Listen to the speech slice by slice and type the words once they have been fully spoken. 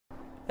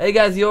Hey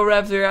guys,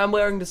 JorRaptor here. I'm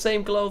wearing the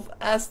same clothes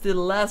as the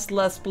last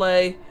Let's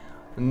Play.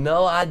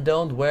 No, I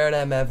don't wear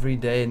them every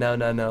day.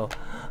 No.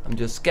 I'm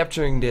just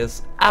capturing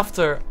this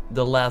after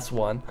the last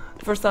one.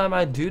 The first time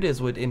I do this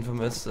with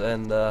inFamous,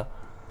 and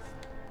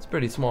it's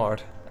pretty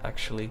smart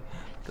actually,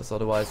 because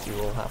otherwise you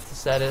will have to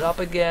set it up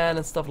again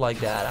and stuff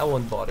like that. I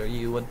won't bother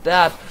you with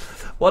that.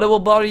 What I will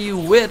bother you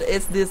with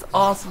is this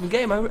awesome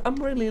game. I'm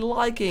really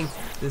liking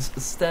this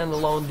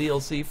standalone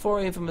DLC for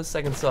inFamous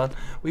Second Son.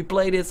 We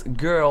play this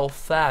girl,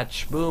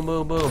 Thatch. Boom,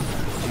 boom, boom.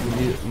 She can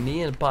do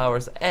neon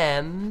powers,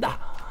 and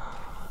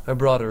her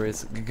brother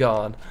is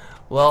gone.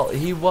 Well,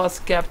 he was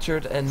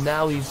captured and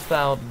now he's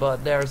found,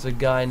 but there's a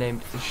guy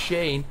named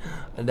Shane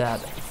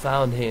that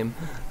found him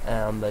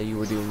and you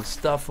were doing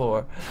stuff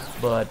for.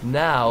 But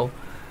now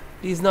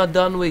he's not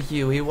done with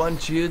you. He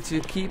wants you to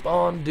keep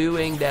on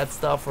doing that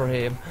stuff for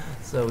him.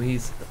 So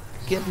he's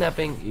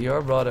kidnapping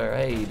your brother.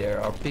 Hey,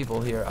 there are people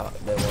here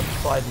that want to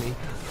fight me.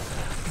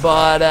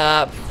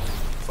 But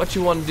what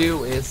you want to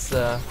do is,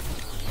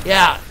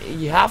 yeah,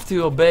 you have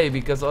to obey,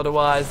 because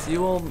otherwise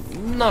you will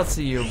not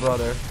see your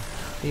brother.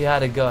 He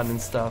had a gun and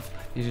stuff.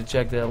 You should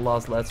check the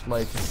last Let's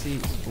Play to see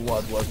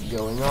what was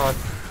going on.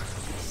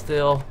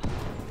 Still,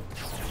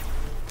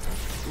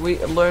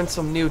 we learned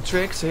some new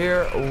tricks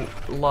here,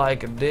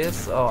 like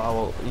this. Oh, I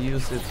will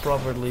use it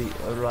properly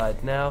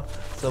right now,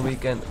 so we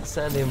can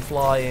send him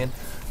flying,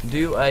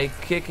 do a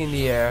kick in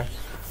the air,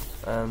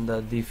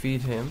 and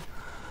defeat him.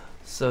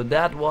 So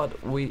that's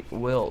what we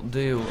will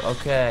do.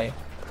 Okay.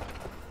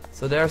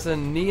 So there's a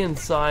neon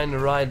sign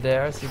right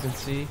there, as you can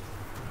see.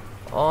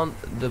 On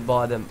the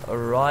bottom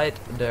right,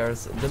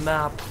 there's the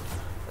map,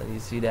 and you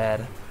see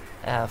that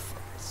F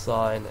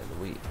sign,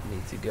 and we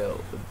need to go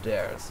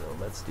there. So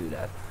let's do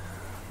that.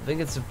 I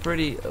think it's a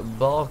pretty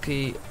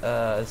bulky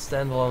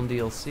standalone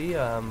DLC.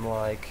 I'm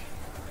like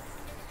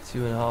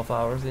 2.5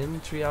 hours in,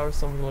 3 hours,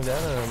 something like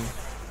that, and I'm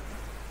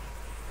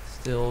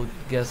still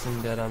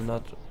guessing that I'm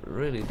not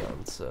really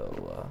done.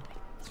 So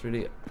it's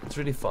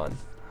really fun.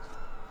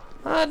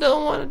 I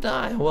don't want to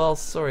die. Well,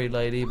 sorry,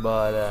 lady,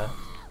 but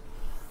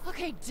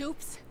okay,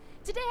 dupes.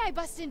 Today I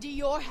bust into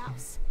your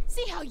house.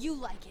 See how you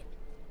like it.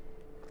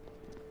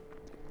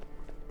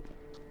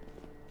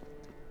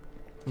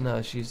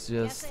 no, she's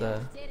just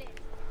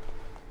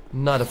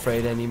not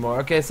afraid anymore.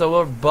 Okay, so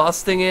we're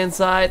busting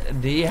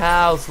inside the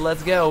house.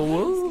 Let's go.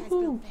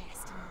 Woo!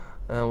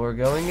 And we're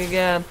going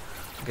again.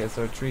 Okay,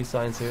 so there are 3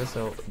 signs here,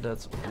 so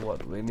that's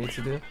what we need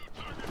to do.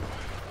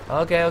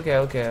 Okay.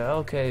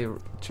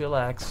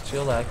 Chillax.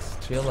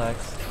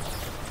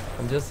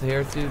 I'm just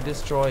here to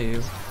destroy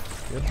you.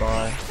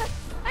 Goodbye.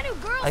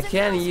 I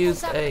can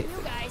use a.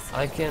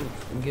 I can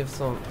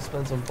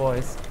spend some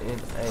points in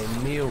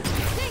a new.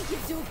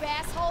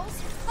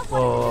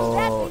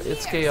 Whoa,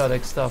 it's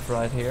chaotic stuff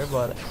right here,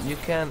 but you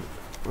can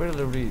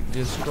really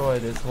destroy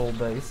this whole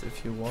base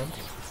if you want.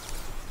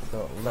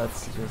 So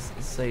let's just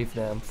save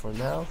them for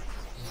now.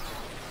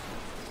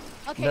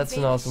 Okay, that's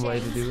an awesome way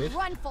to do it.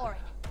 Run for it.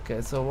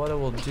 Okay, so what I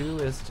will do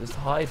is just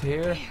hide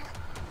here.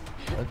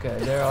 Okay,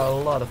 there are a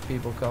lot of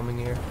people coming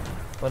here,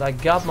 but I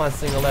got my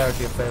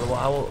singularity available.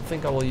 I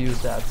think I will use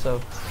that.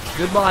 So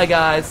goodbye,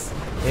 guys.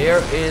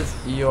 Here is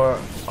your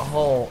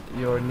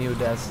new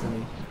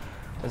destiny.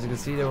 As you can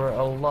see, there were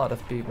a lot of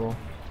people,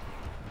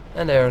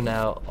 and they are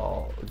now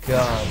all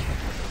gone.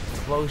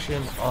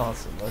 Explosion,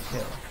 awesome.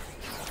 Okay,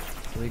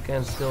 so we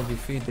can still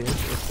defeat this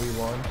if we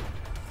want.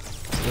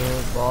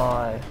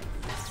 Goodbye.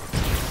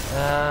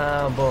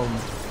 Ah, boom.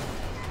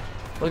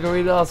 Looking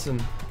really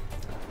awesome.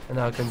 And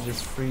now I can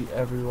just free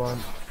everyone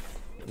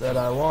that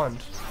I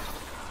want.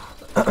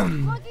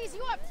 Monkeys,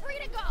 you are free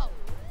to go.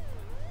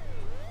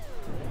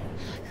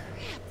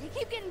 Crap, they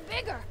keep getting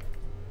bigger.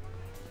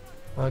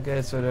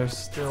 Okay, so there's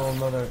still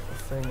another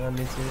thing I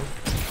need to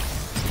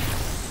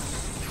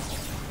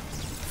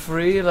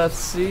free. Let's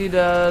see,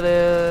 that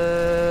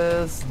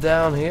is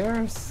down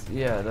here.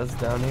 Yeah, that's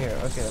down here.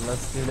 Okay,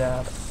 let's do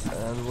that,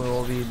 and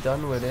we'll be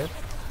done with it.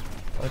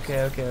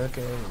 Okay,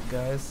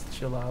 guys,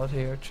 chill out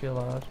here, chill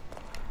out.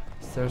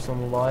 Is there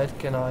some light?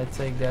 Can I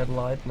take that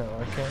light? No,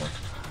 I can't.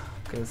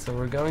 Okay, so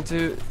we're going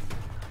to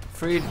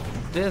free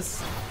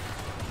this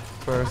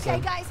person.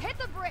 Okay, guys, hit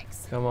the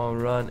bricks. Come on,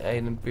 run,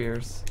 Aiden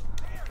Pierce.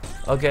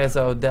 Okay,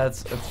 so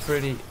that's a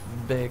pretty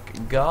big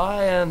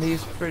guy, and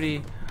he's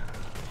pretty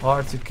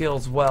hard to kill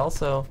as well.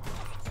 So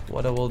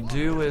what I will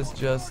do is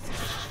just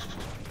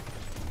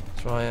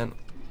try and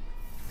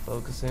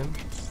focus him.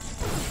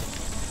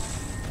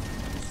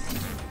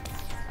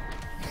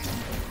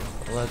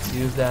 Let's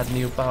use that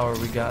new power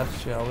we got,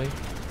 shall we?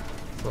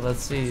 So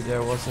let's see,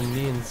 there was a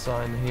neon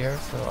sign here,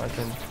 so I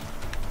can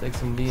take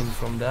some neon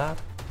from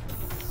that.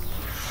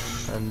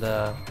 And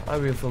I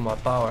refill my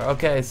power.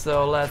 Okay,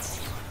 so let's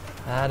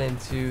head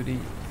into the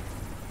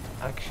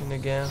action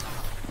again.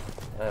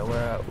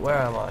 Where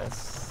am I?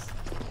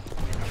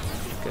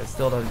 Okay,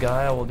 still that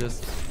guy. I will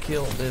just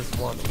kill this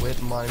one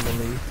with my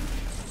melee.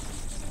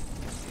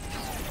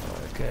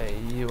 Okay,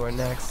 you are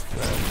next,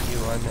 and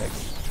you are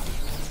next.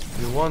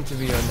 You want to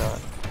be or not.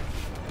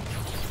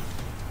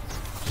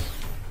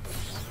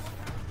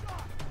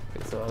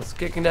 Okay, so So I was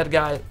kicking that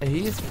guy.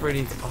 He's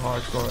pretty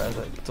hardcore, as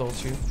I told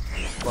you.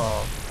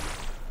 Well,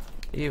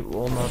 he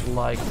will not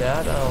like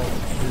that. I'll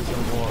do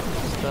some more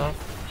stuff.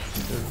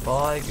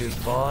 Goodbye,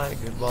 goodbye,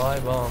 goodbye,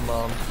 bomb,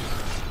 bomb.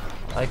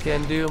 I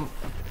can do.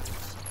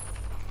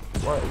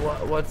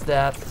 What's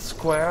that?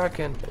 Square. I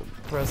can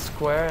press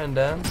square and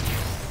then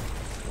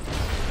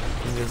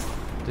just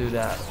do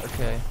that.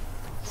 Okay.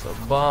 So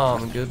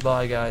bomb.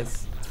 Goodbye,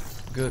 guys.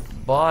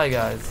 Goodbye,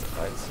 guys.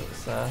 Alright, so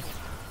sad.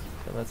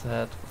 Okay, let's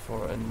head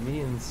for a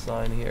neon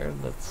sign here.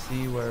 Let's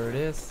see where it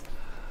is.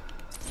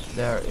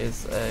 There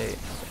is a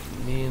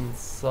neon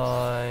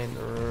sign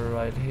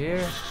right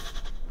here.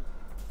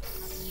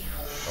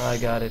 I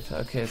got it.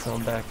 Okay, so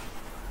I'm back.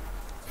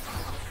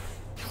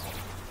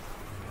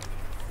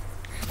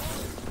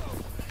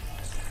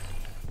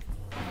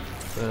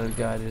 So the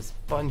guy just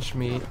punched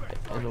me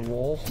in the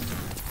wall.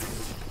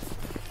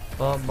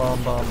 Bum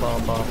bum bum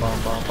bum bum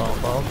bum bum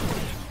bum bum.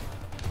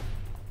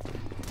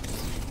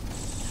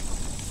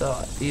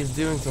 So he's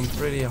doing some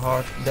pretty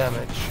hard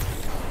damage.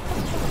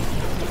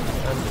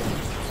 And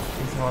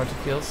he's hard to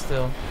kill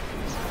still.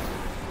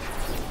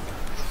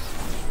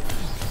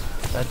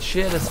 That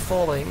shit is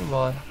falling,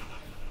 but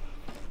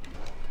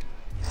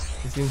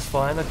he seems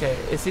fine. Okay,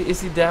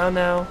 is he down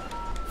now?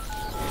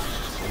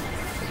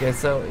 Okay,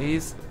 so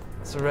he's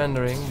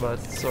surrendering, but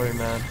sorry,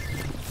 man.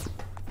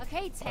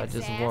 Okay, Texas. I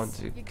just want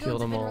to kill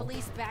them all.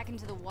 Released back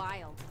into the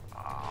wild.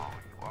 Oh,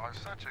 you are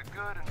such a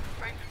good and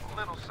faithful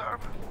little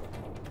servant.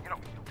 You know,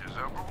 you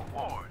deserve a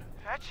reward.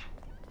 Fetch?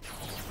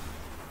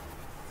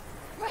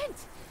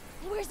 Brent,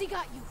 where's he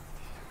got you?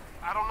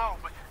 I don't know,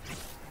 but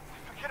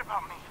forget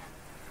about me.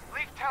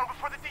 Leave town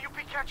before the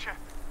DUP catch you.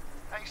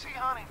 Now, you see,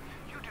 honey,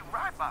 you do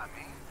right by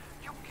me,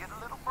 you get a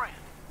little brand.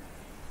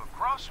 But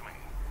cross me,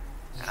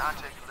 and I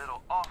take a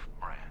little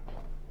off-brand.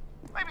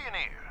 Maybe an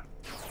ear.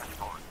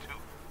 Or two.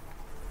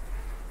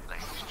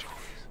 Lady's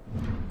choice.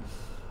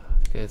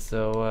 Okay,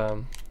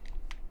 so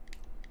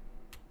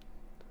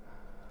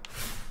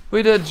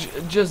we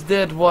just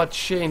did what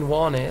Shane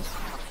wanted,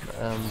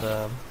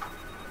 and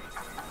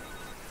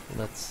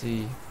let's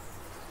see.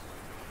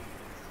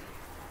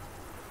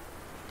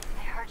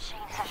 I heard Shane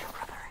has your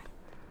brother.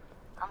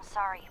 I'm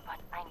sorry, but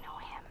I know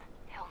him.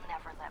 He'll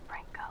never let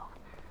Brent go.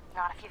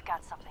 Not if you've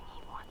got something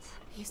he wants.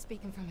 You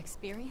speaking from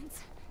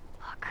experience?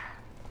 Look,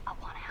 I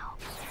want to help,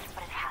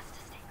 but it has to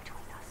stay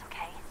between us,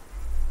 okay?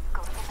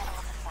 Go to the middle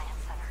of the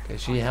science center. Okay,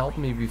 she helped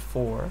me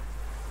before,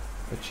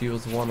 but she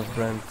was one of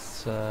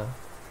Brent's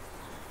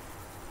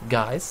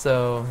guys.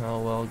 So, oh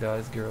well,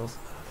 guys, girls.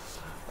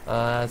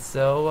 It's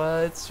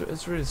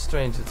really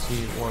strange that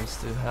she wants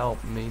to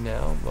help me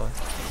now, but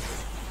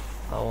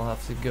I will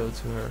have to go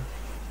to her.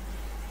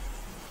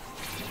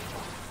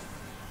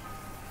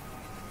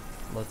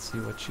 Let's see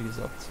what she's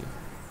up to.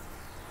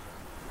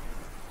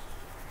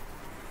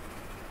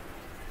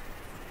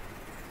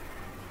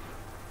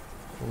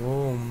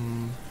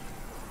 Boom.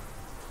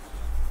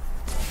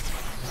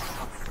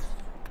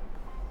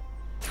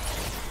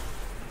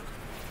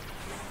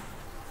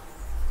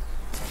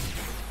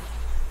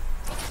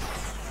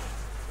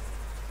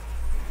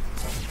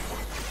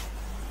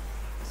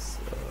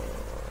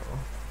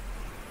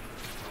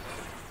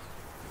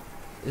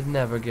 It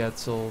never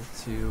gets old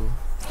to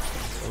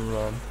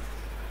run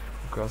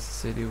across the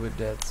city with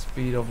that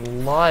speed of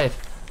light.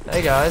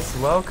 Hey guys,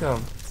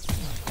 welcome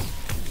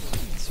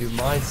to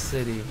my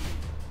city.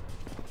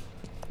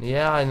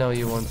 Yeah, I know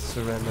you want to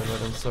surrender,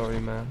 but I'm sorry,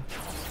 man.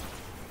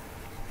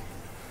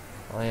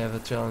 I have a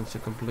challenge to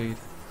complete,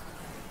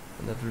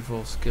 and that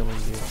involves killing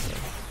you. So.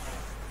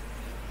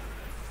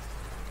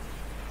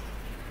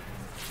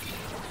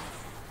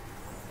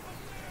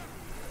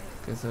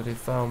 Okay, so they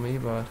found me,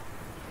 but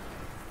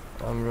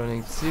I'm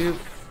running too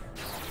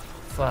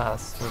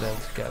fast for them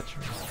to catch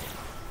me.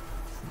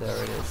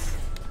 There it is.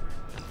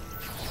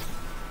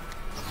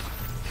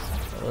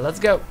 Let's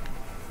go.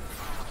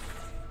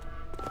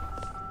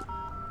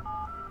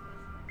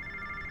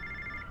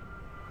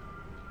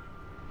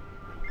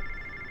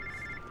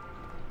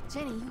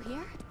 Jenny, you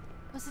here?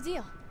 What's the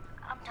deal?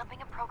 I'm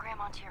dumping a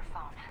program onto your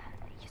phone.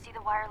 You see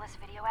the wireless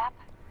video app?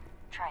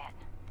 Try it.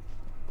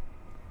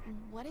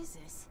 What is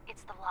this?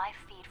 It's the live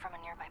feed from a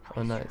nearby place.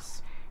 Oh,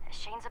 nice.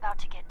 Shane's about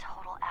to get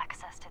total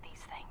access to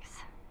these things.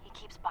 He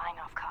keeps buying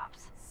off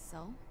cops.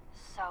 So?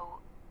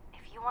 So,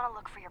 if you want to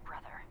look for your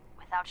brother,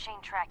 without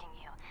Shane tracking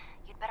you,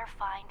 you'd better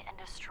find and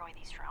destroy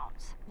these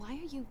drones. Why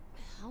are you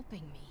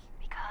helping me?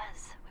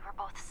 Because we were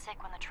both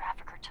sick when the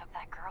trafficker took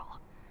that girl.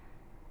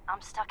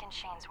 I'm stuck in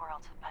Shane's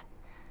world, but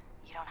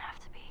you don't have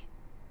to be.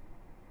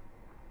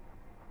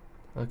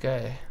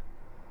 Okay.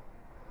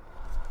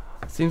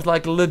 Seems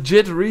like a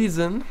legit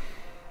reason.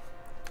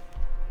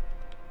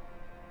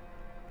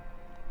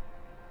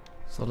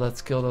 So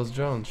let's kill those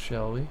drones,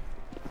 shall we?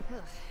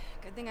 Ugh,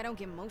 good thing I don't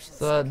get motion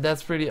So sick.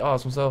 that's pretty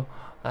awesome. So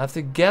I have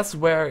to guess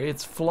where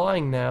it's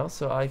flying now,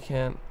 so I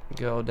can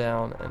go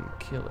down and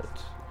kill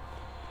it.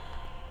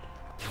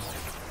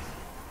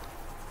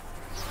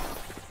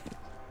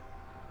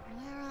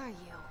 Where are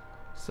you?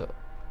 So,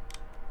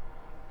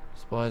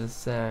 spot a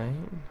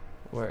sign.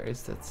 Where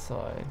is that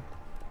sign?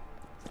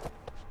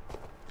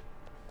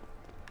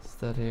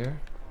 that here?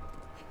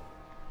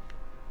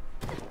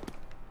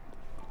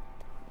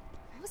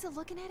 What was it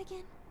looking at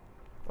again?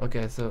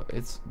 Okay, so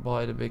it's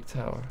by the big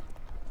tower.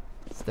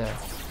 It's there.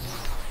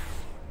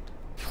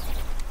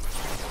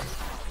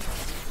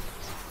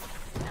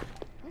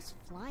 Who's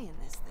flying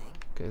this thing?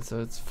 Okay, so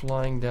it's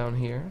flying down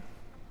here.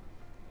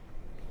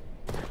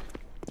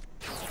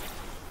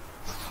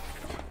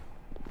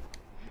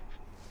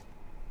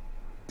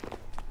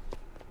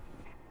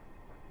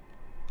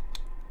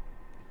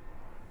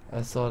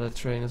 I saw that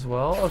train as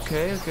well.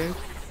 Okay, okay.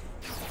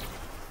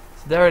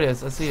 So there it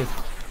is. I see it.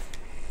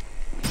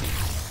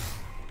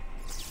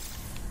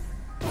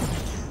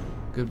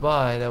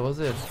 Goodbye. That was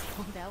it.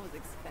 Oh, that was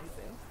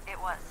expensive. It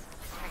was.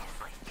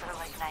 Seriously. They're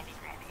like 90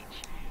 grand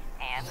each.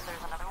 And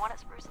there's another one at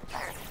Spruce and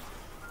Third.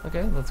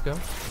 Okay, let's go.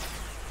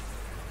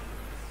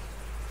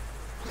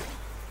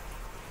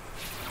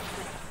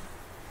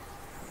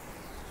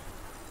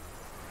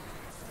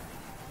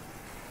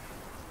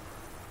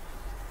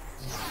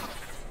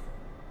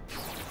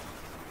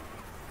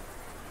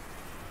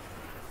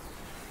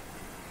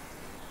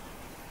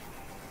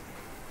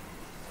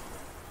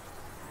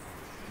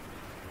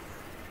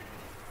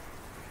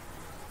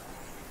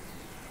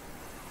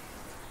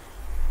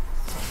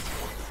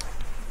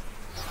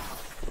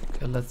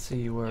 Okay, let's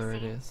see where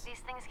it is. These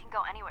things can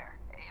go anywhere.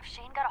 If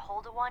Shane got a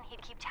hold of one,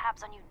 he'd keep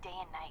tabs on you day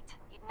and night.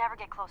 You'd never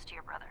get close to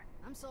your brother.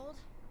 I'm sold.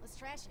 Let's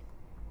trash it.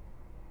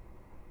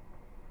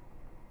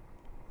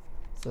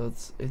 So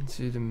it's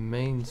into the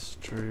main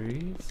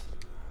street.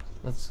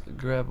 Let's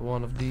grab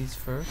one of these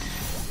first.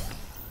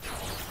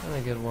 And I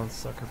get one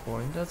sucker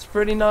point. That's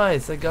pretty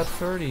nice. I got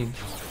 30.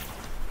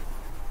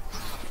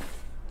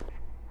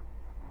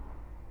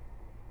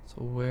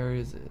 So where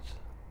is it?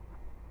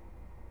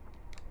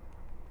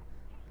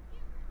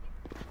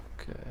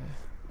 Okay.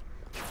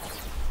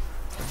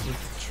 That's with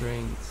the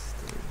trains.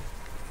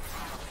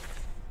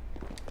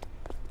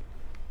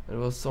 It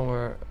was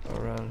somewhere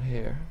around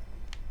here.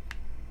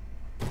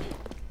 You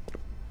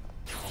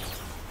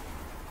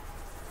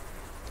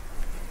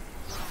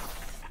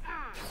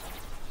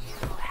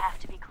have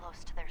to be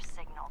close to their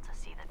signal to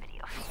see the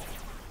video feed.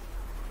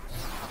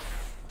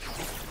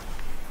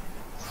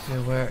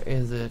 Okay, where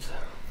is it?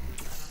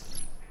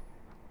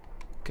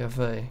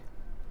 Cafe.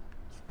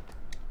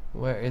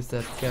 Where is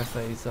that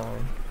cafe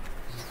sign?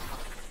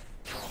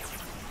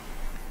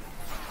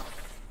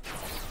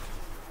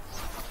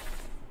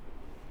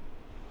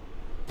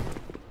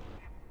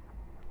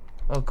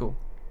 Oh, cool.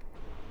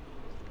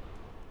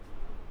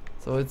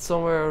 So it's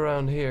somewhere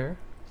around here.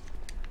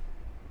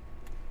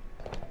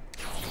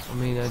 I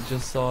mean, I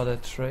just saw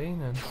that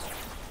train and...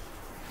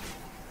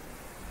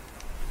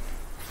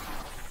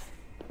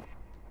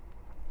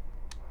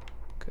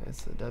 Okay,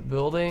 so that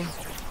building.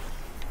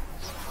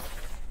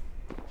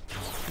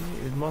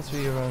 It must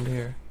be around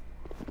here.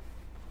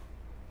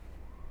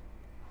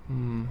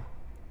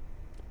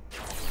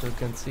 Still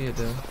can't see it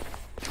though.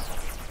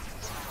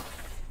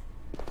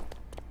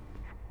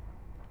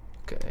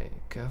 Okay,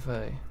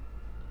 cafe.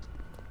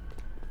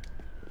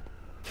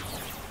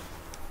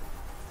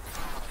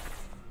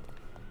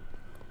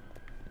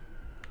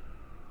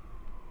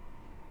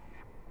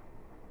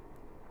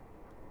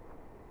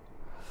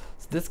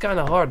 This kind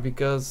of hard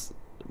because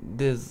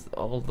this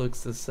all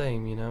looks the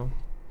same, you know.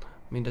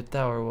 I mean, the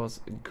tower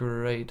was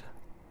great,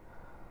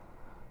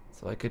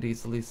 so I could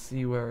easily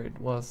see where it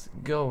was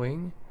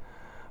going,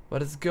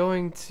 but it's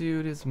going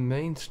to this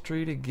main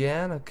street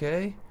again.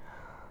 Okay,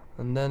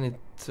 and then it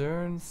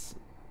turns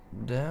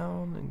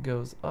down and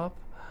goes up.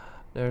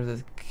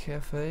 There's a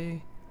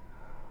cafe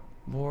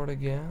board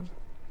again,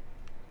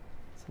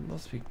 so it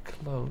must be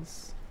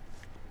close.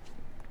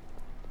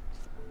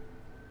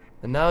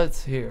 And now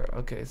it's here.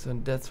 Okay, so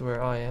that's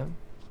where I am.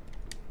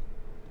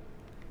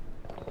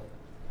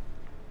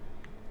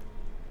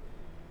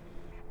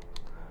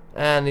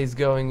 And he's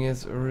going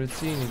his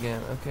routine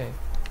again. Okay.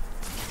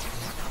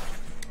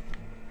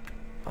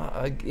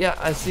 Yeah,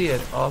 I see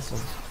it.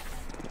 Awesome.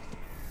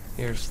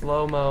 Here's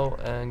slow-mo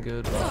and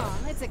goodbye.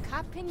 Oh, it's a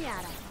cop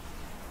pinata.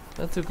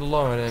 That took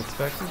longer than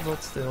expected,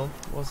 but still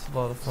was a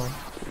lot of fun.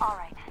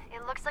 Alright,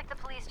 it looks like the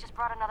police just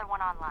brought another one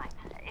online.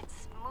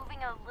 It's moving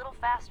a little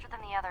faster than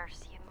the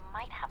others. You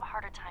might have a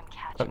harder time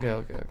catching.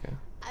 Okay.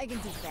 I can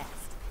do fast.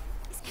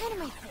 It's kind of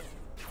my thing.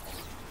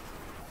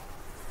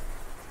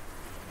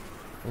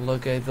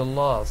 Locate the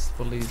lost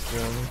police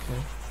drone.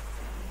 Okay.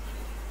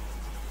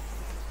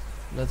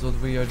 That's what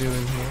we are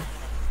doing here.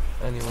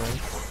 Anyway.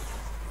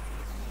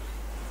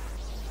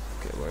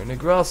 Okay, we're in the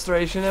grass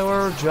station and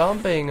we're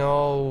jumping.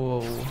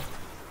 Oh.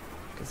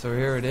 Okay, so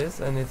here it is,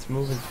 and it's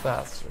moving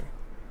faster.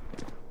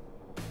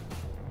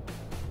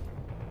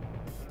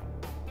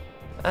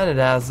 And it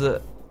has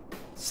a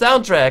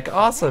soundtrack.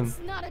 Awesome. It's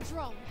not a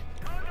drone.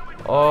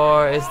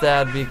 Or is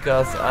that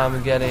because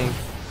I'm getting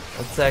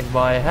attacked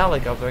by a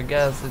helicopter? I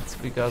guess it's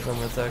because I'm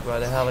attacked by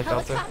the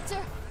helicopter.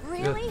 Helicopter?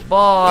 Really?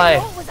 Goodbye.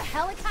 What was a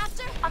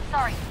helicopter? I'm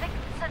sorry,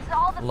 since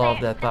all the Love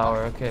fans- that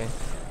power. Okay.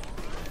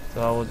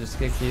 So I will just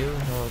kick you.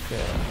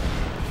 Okay.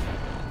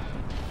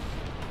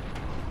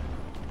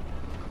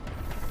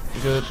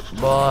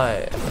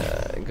 Goodbye.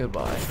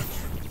 Goodbye.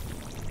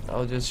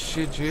 I'll just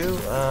shoot you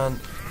and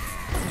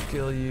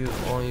kill you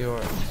on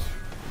your...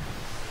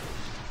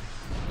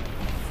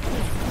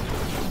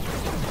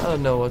 I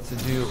don't know what to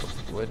do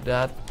with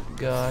that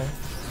guy.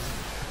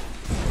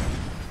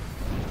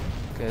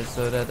 Okay,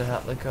 so that the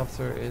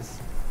helicopter is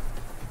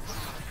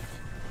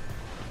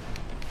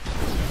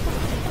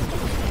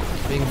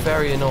being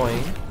very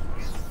annoying.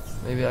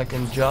 Maybe I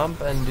can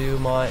jump and do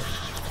my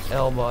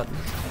L button.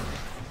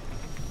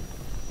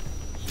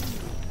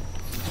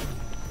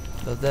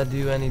 Does that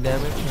do any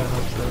damage? I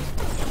hope so.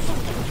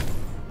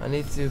 I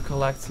need to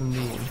collect some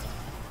neon.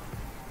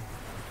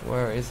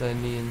 Where is a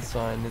neon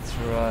sign? It's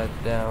right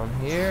down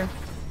here.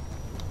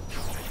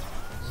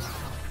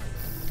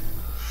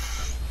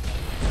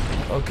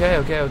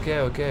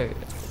 Okay.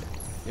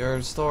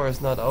 Your store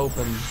is not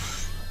open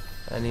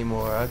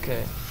anymore.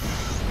 Okay.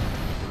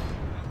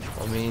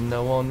 I mean,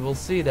 no one will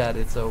see that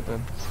it's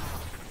open.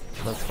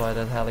 Let's fly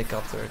that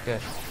helicopter. Okay.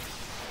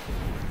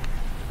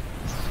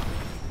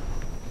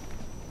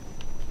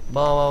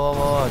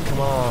 Come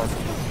on.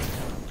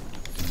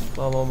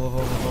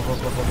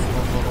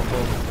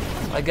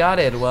 I got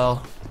it.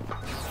 Well,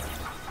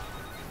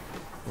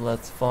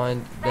 let's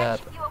find that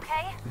You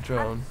okay?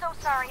 drone. I'm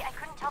so sorry. I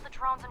couldn't tell the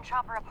drones and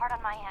chopper apart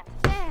on my end.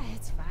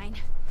 It's fine.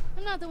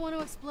 I'm not the one who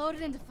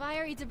exploded into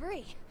fiery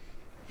debris.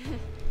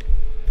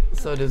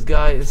 So this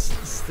guy is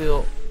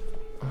still...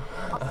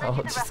 I'll send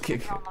you the just rest of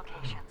kick the him. drone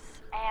locations,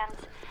 and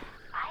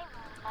I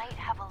might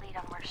have a lead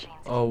on where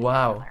Shane's. Oh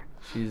wow,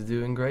 she's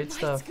doing great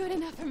stuff. That's good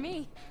enough for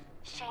me.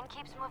 Shane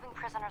keeps moving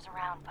prisoners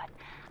around, but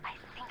I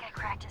think I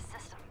cracked his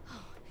system.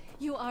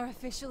 You are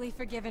officially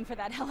forgiven for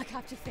that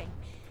helicopter thing.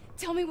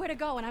 Tell me where to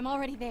go and I'm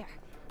already there.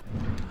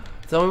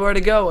 Tell me where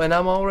to go and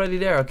I'm already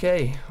there.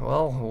 Okay,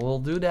 well, we'll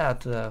do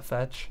that,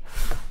 Fetch.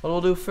 What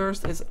we'll do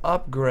first is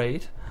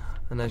upgrade.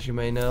 And as you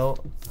may know,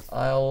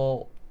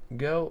 I'll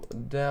go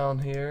down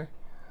here.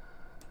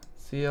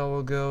 See, I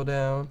will go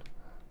down.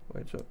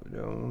 Wait,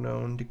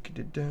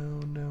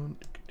 down.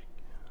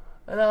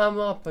 And I'm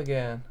up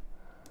again.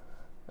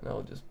 And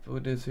I'll just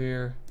put this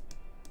here.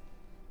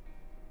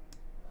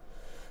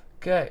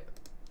 Okay.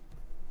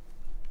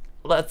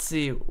 Let's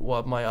see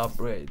what my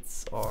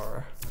upgrades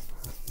are.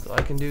 So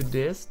I can do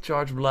this,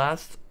 charge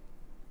blast.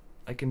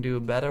 I can do a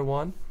better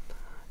one.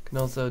 I can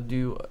also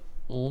do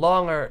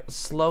longer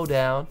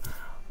slowdown.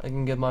 I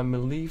can get my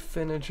melee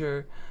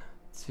finisher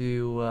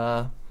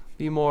to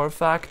be more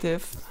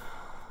effective.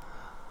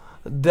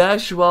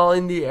 Dash while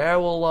in the air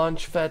will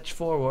launch fetch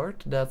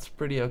forward. That's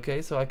pretty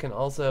okay. So I can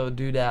also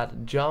do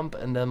that jump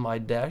and then my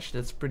dash.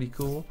 That's pretty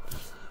cool.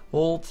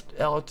 Hold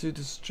L2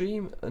 to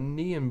stream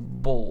neon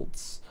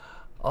bolts.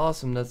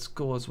 Awesome, that's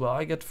cool as well.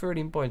 I get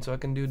 13 points, so I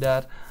can do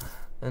that.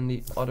 And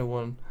the other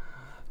one.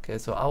 Okay,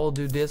 so I will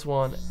do this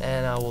one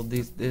and I will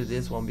do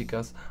this one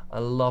because I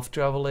love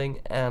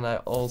traveling and I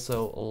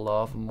also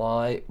love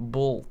my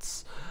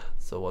bolts.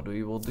 So what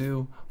we will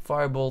do,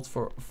 fire bolts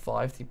for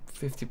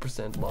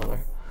 50% longer.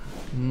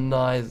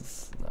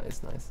 Nice.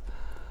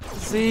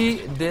 See,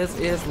 this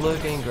is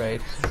looking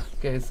great.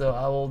 Okay, so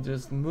I will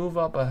just move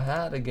up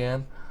ahead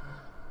again.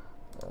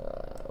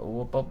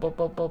 Whoop,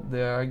 up,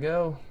 there I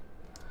go.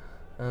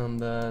 And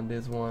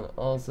this one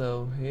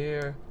also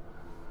here.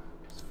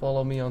 Just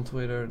follow me on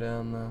Twitter,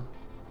 then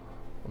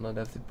I'll not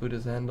have to put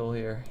his handle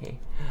here.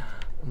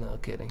 No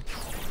kidding.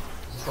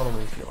 Follow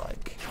me if you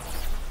like.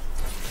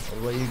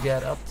 And where you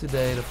get up to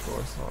date, of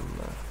course, on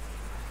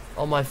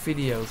all my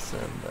videos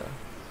and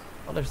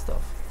other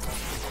stuff.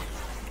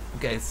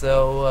 Okay,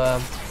 so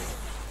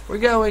we're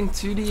going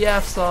to the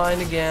F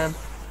sign again.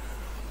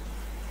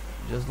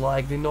 Just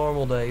like the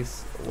normal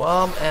days.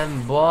 Wham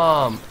and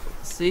bomb.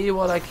 See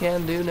what I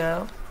can do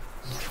now?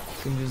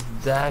 I can just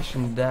dash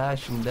and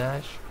dash and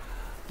dash.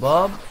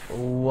 Bob,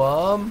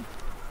 wham.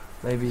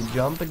 Maybe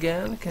jump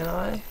again, can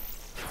I?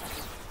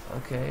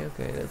 Okay,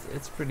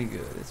 it's pretty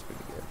good,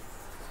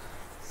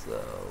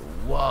 So,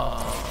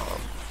 wow.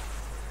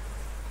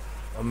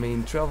 I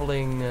mean,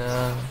 traveling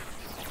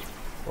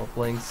while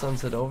playing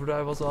Sunset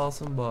Overdrive was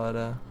awesome,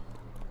 but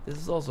this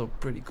is also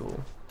pretty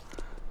cool.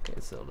 Okay,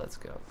 so let's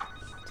go.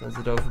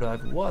 Sunset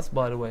Overdrive was,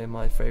 by the way,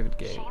 my favorite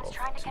game Shane's of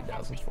trying to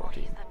convince people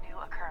 2014. he's the new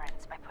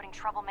occurrence by putting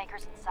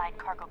troublemakers inside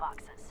cargo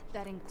boxes.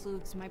 That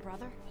includes my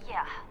brother?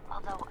 Yeah,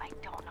 although I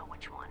don't know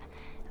which one.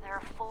 There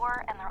are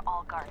 4 and they're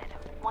all guarded.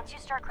 Once you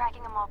start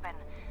cracking them open,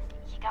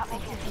 you got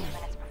maybe a few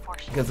minutes before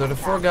Shane. Okay, so the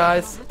 4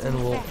 guys,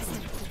 and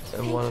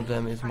one of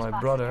them is my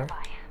brother,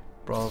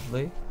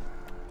 probably.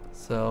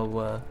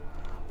 So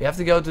we have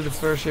to go to the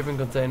first shipping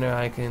container.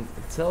 I can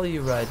tell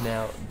you right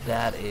now,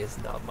 that is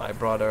not my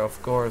brother,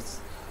 of course.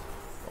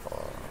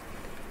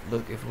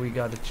 Look, if we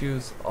gotta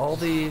choose all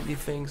the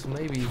things,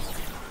 maybe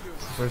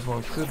the first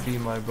one could be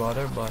my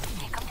brother, but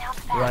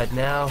right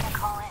now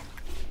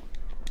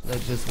they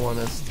just want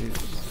us to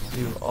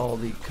do all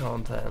the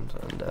content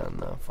and then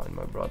find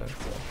my brother.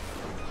 So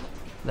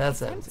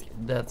that's empty.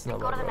 That's not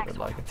my brother,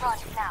 like I Run,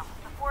 said. now,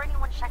 before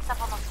anyone checks up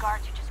on those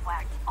guards you just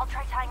whacked, I'll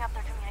try tying up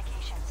their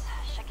communications.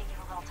 Should give you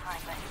a little time,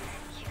 but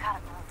you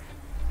gotta move.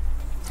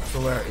 So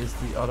where is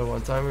the other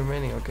one? Time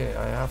remaining. Okay,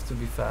 I have to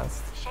be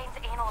fast. Shane's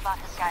anal about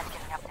his guys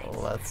getting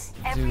updates. Let's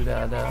Every do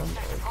that few then. minutes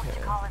they're supposed to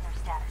Okay. call in their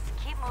status.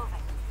 Keep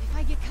moving. If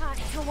I get caught,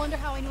 he'll wonder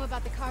how I knew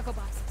about the cargo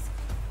boxes.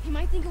 He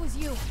might think it was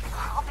you.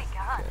 I'll be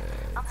gone.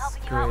 I'm It's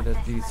helping you out great with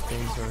that this, these and then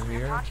things leave are over your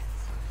here. conscience.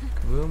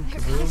 Kaboom, Your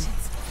kaboom.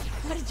 conscience.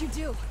 What did you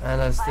do?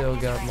 And I still 5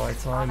 minute got train my on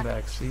time the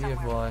back. beach See if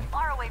somewhere, I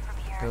far away from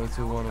here. go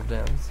to one of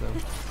them. So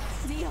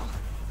Deal.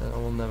 then it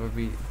will never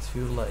be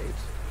too late.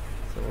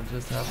 So we'll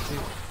just have to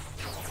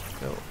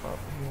go up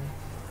here.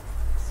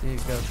 See,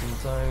 got some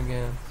time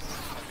again.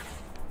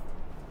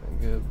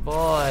 And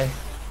goodbye.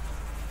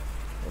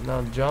 And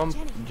now jump,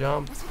 Jenny,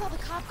 jump, what's with all the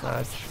cop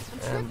cars? touch,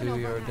 I'm and tripping do over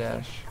your them.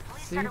 dash.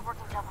 Police See? started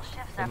working double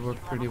shifts after worked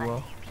you pretty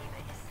leveled well. that DUP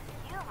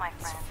base. You, my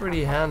It's friend,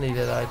 pretty handy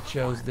that I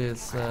chose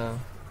this.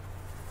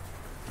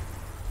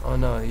 Oh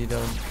no, you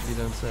don't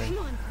say. Come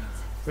on, Prince.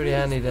 Pretty Please,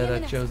 handy be in that the I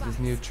next chose this box.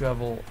 new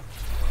travel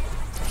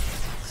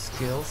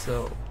skill.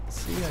 So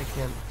see, I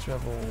can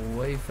travel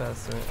way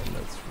faster, and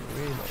that's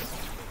really nice.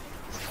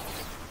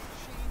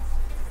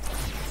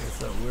 Okay,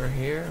 so we're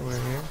here.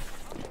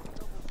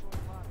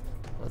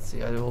 Let's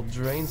see. I will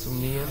drain some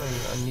neon.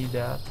 I need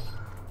that.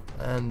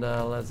 And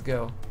let's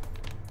go.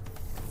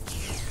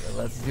 Okay,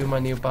 let's do my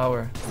new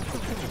power.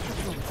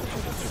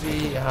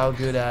 See how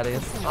good that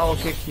is. I'll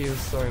kick you.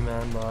 Sorry,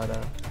 man, but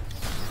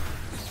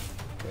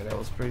okay, that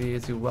was pretty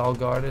easy. Well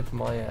guarded.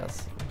 My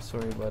ass. I'm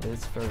sorry, but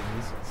it's very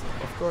easy.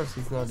 So, of course,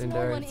 he's not There's in no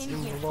there. one It's in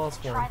in here. the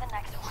last try one. the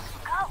next one.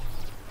 Go.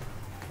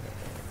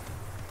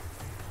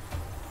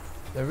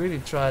 They really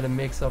try to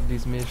mix up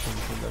these missions,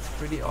 and that's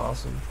pretty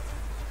awesome.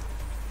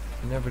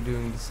 You're never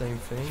doing the same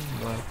thing,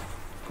 but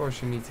of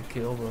course you need to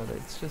kill, but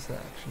it's just an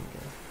action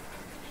game.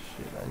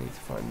 Shit, I need to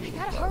find new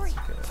gotta clouds.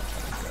 hurry. Okay,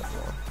 I got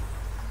one.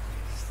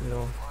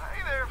 Still.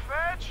 Hey there,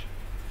 Fetch.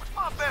 What's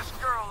my best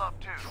girl up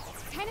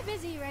to? Kind of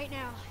busy right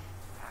now.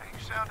 Hey,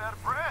 you sound out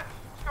of breath.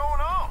 What's going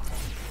on?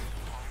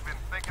 You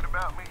been thinking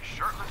about me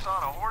shirtless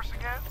on a horse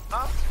again?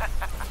 Huh?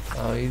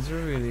 Oh, he's a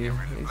really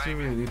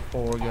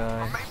poor Or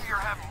guy. maybe you're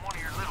having one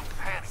of your little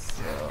panic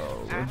So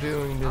attacks. we're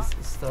doing this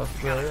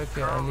stuff great.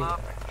 Okay,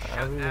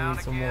 I really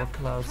need some more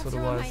clouds, Cops are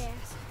on my otherwise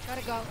ass.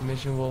 Gotta go. the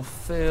mission will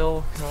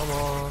fail. Come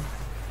on.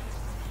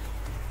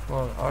 Come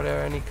on, are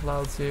there any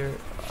clouds here?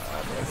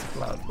 There's a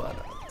cloud, but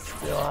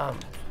still I'm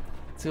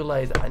too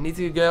late. I need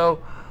to go.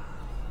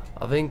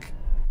 I think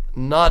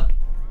not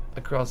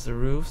across the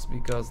roofs,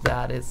 because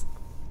that is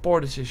poor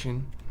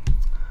decision.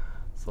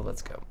 So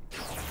let's go.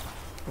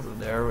 So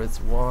there is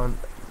one.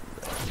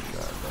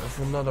 There's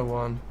another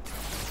one.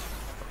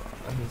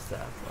 I missed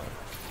that,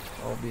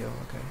 but I'll be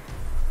okay.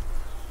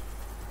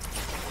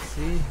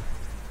 See?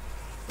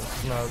 The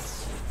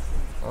clouds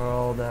are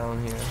all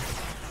down here.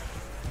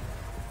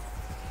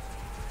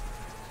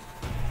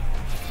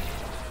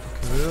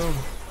 Boom.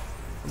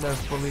 And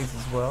there's police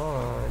as well.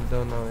 I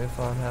don't know if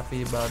I'm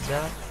happy about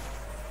that.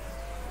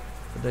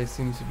 But they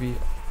seem to be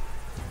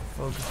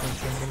focused on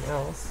something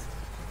else.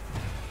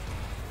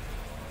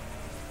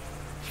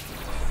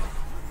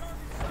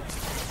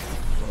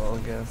 Well, I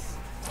guess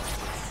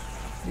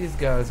these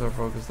guys are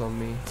focused on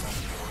me.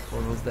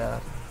 What was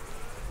that?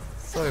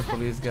 Sorry,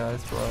 police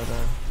guys, but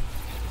I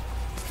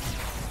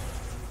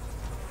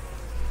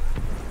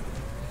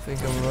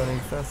think I'm running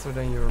faster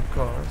than your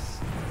cars.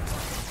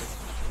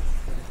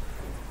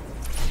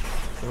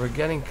 So we're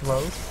getting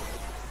close.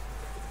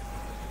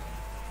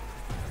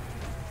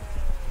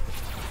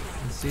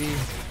 You see.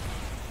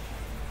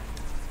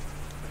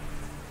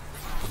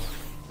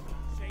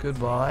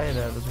 Goodbye,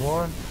 that is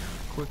one.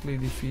 Quickly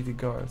defeat the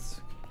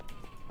guards.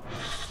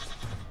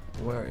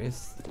 Where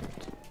is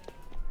it?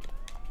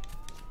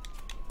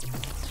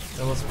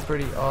 That was a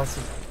pretty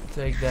awesome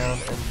takedown,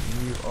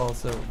 and you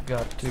also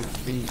got to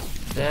be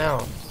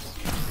down.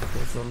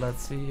 Okay, so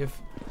let's see if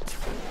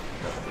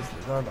no, this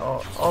is not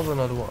also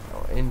another one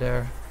in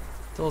there.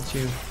 Told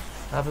you,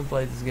 haven't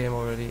played this game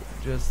already.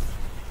 Just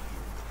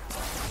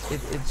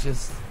it's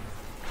just,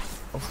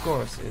 of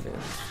course it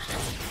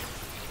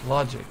is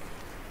logic,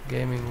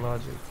 gaming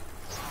logic.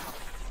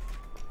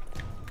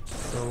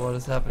 So what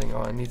is happening?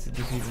 Oh, I need to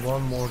defeat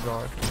one more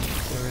guard.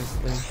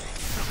 Seriously.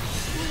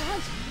 Hold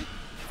on, Jenny.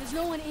 There's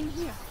no one in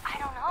here. I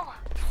don't know.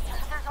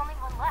 There's only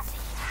one left. He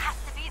has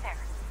to be there.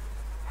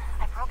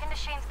 I broke into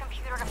Shane's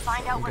computer to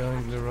find out I'm what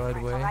going the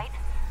right way. Right?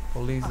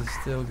 Police is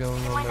still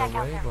going on Find their back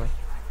out way, there but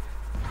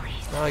for you.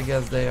 Please, now I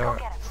guess they go are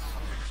get him.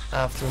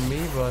 after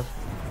me, but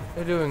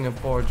they're doing a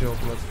poor job,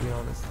 let's be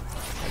honest.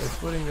 They're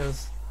putting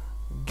those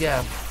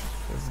gas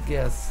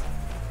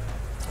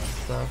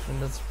stuff,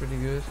 and that's pretty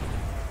good.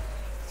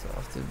 So I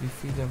have to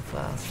defeat them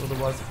fast,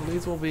 otherwise the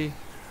police will be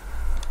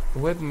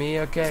with me.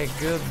 Okay,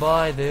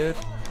 goodbye, dude.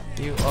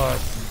 You are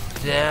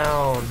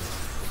down.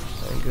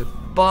 And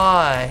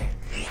goodbye.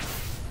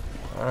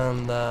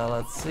 And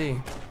let's see.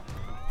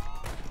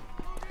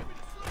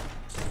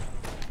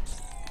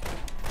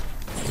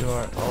 You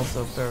are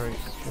also very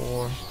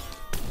poor.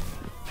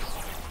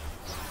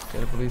 Okay,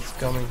 the police is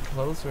coming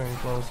closer and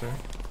closer.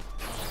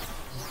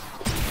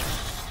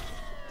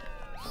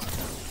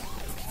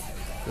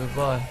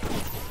 Goodbye.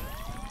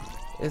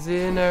 Is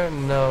he in there?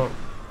 No.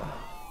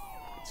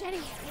 Jenny,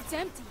 it's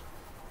empty.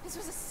 This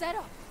was a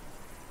setup.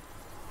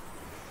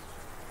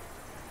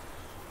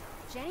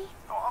 Jenny?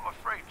 Oh, I'm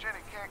afraid Jenny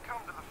can't come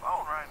to the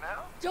phone right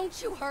now.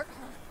 Don't you hurt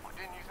her. Well,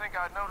 didn't you think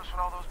I'd notice when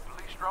all those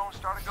police drones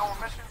started going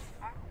missing?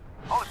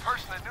 Only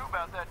person that knew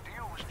about that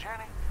deal was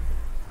Jenny.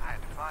 I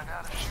had to find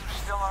out if she was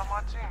still on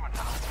my team or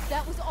not.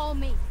 That was all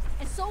me.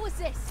 And so was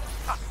this.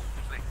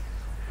 Please.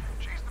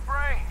 She's the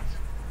brains.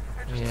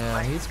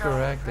 Yeah, he's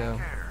correct though.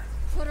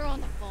 Put her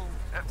on the phone.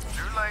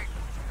 Too late.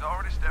 She's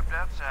already stepped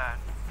outside.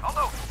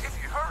 Although, if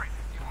you hurry,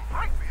 you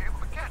might be able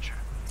to catch her.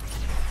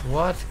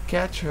 What?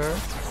 Catch her?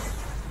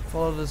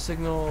 Follow the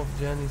signal of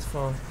Jenny's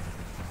phone.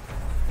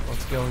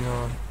 What's going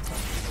on?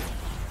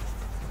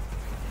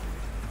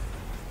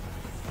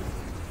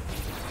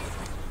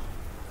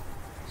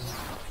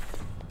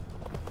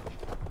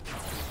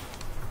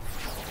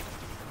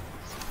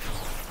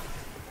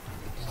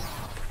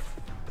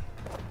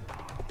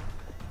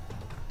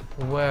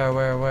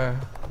 Where?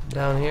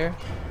 Down here?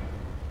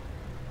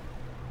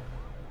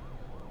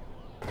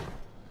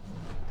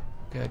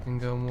 Okay, I can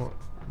go more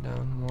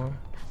down more.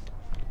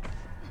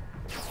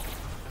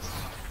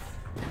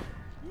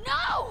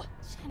 No!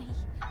 Jenny.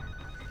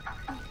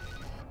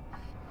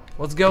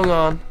 What's going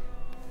on?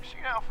 See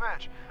now,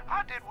 Fetch,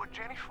 I did what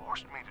Jenny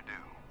forced me to do.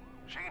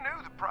 She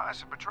knew the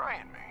price of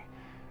betraying me.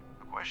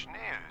 The question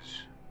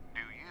is,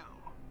 do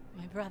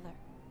you? My brother.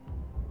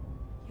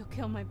 You'll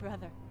kill my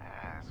brother.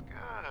 That's good.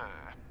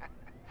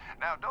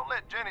 Now, don't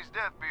let Jenny's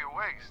death be a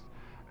waste.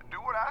 Do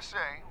what I say,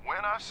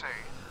 when I say,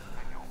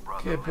 and your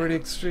brother Okay, pretty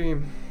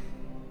extreme.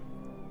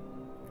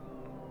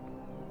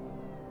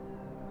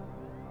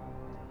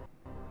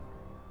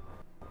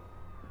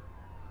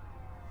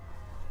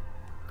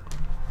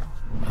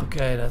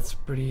 Okay, that's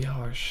pretty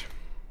harsh.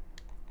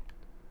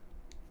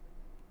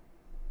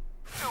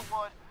 You know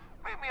what?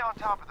 Meet me on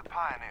top of the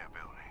Pioneer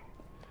building.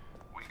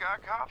 We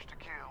got cops to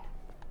kill.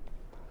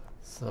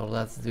 So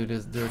let's do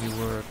this dirty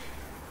work.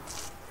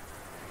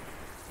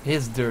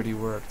 His dirty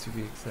work, to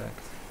be exact.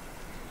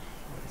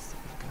 Where is this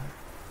guy?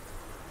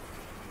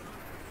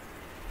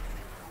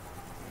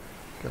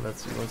 Okay,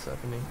 let's see what's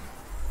happening.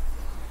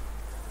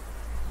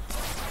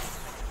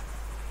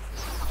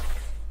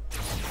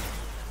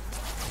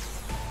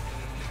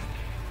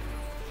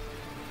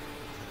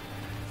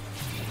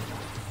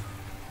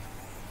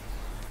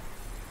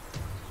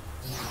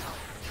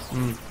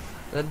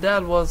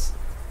 That was,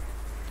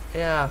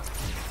 yeah.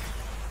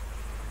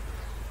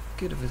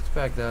 Could have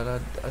expected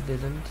that. I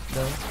didn't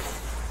though.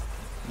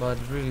 But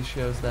it really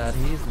shows that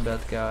he's the bad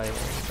guy.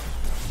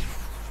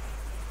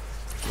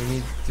 And we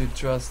need to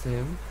trust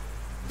him.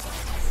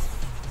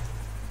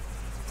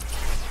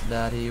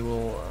 That he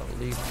will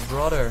leave his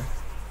brother.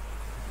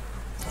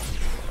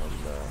 And,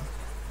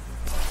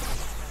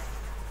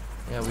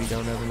 yeah, we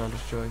don't have another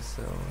choice.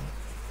 So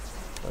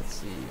let's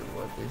see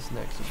what this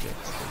next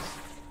objective is.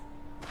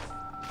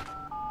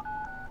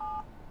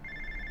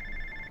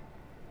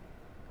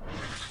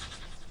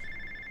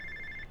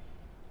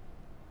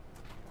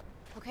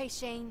 Okay,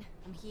 Shane,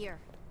 I'm here.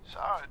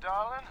 Sorry,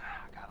 darling.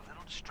 I got a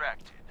little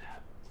distracted.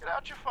 Get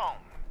out your phone.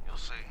 You'll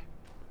see.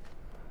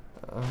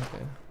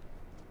 Okay.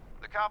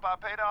 The cop I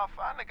paid off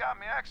finally got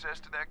me access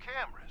to their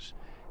cameras.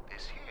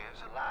 This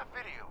here's a live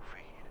video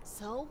feed.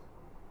 So?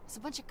 It's a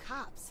bunch of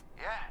cops.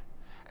 Yeah,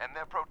 and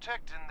they're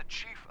protecting the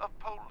chief of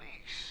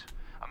police.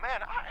 A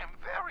man I am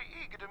very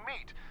eager to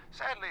meet.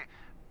 Sadly,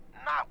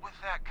 not with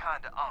that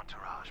kind of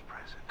entourage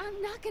present. I'm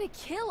not gonna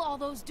kill all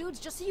those dudes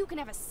just so you can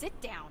have a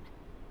sit-down.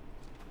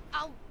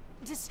 I'll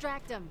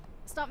distract them.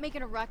 Stop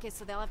making a ruckus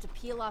so they'll have to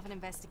peel off and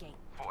investigate.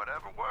 For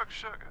whatever works,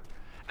 sugar.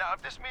 Now,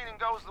 if this meeting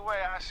goes the way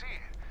I see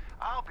it,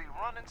 I'll be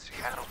running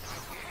Seattle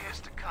for years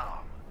to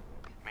come.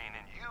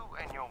 Meaning you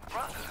and your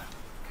brother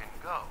can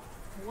go.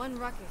 One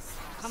ruckus.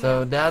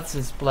 So that's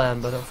his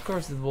plan, but of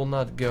course it will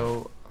not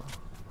go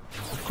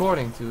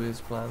according to his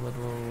plan. But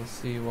we'll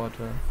see what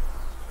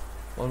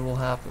will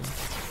happen.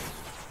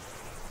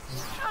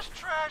 Just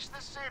trash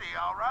the city,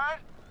 all right?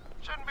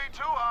 Shouldn't be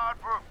too hard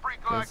for a freak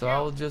Okay, like so you.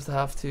 I'll just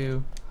have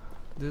to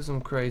do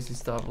some crazy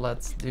stuff.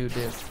 Let's do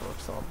this, for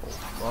example.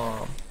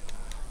 Bomb.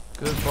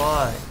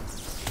 Goodbye.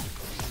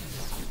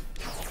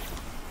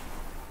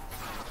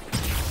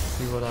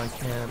 See what I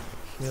can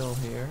kill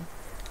here.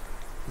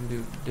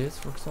 Do this,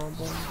 for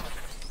example.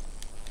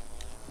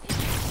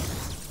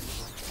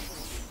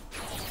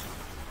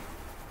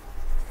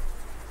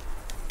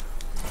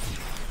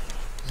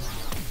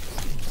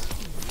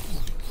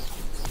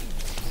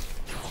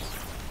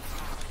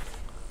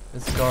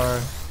 This car.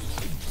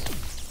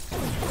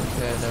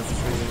 Okay,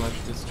 that's pretty much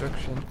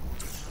destruction.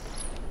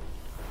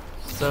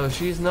 So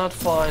she's not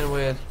fine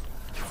with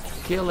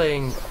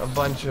killing a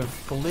bunch of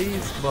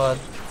police, but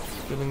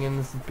killing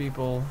innocent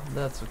people,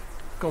 that's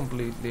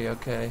completely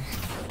okay.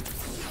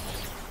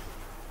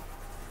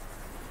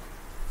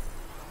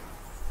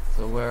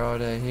 So where are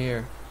they?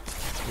 Here.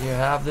 You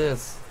have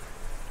this.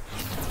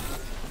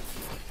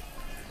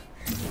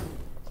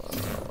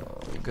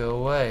 Go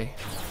away.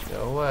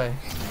 Go away.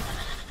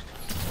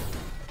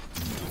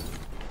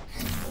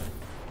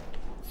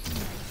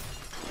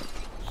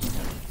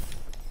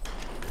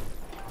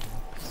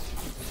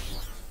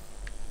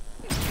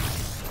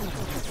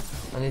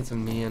 need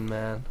some neon,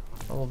 man.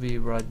 I will be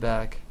right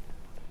back.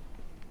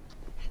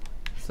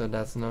 So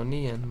that's no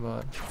neon,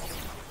 but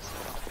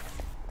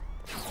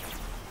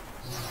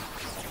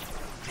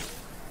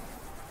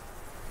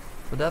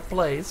but that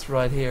place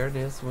right here,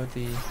 this with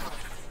the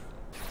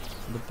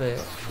pig,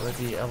 with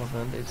the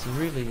elephant, it's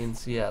really in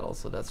Seattle,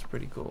 so that's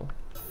pretty cool.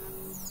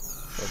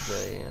 That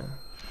they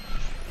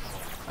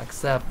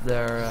accept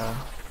their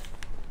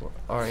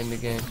are in the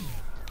game.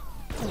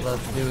 So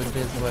let's do it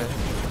this way.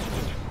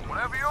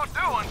 Whatever you're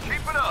doing,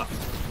 keep it up.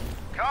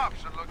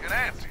 Cops are looking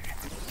antsy.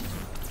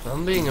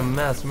 I'm being a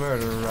mass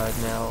murderer right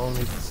now,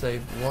 only to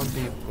save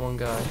one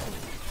guy.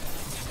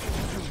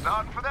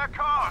 Starting for their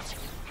cars.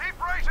 Keep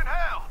raising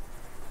hell.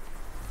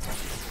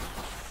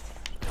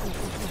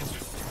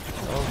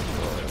 Oh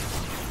boy,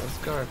 this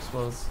car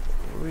explodes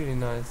really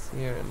nice.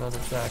 Here, another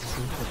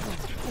taxi.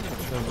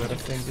 So, but I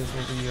think this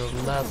will be your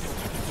last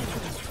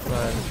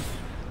ride.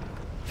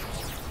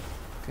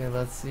 Okay,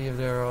 let's see if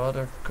there are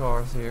other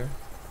cars here.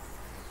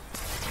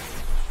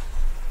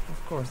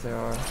 Of course there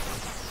are.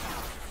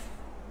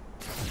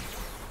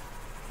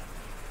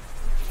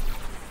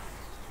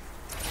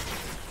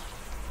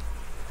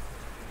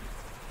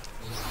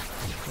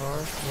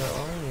 Cars, where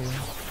are you?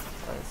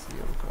 I see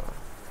your car.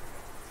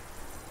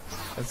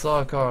 I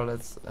saw a car,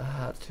 let's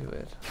head to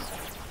it.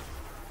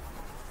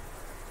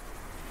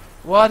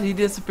 What? He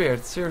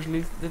disappeared.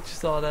 Seriously? Did you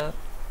saw that?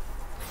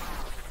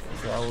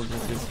 So I will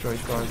just destroy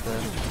cars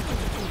then.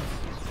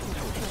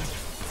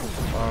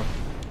 Are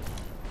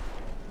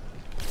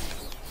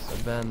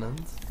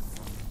abandoned.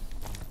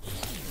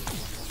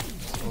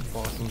 No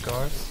parking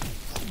cars.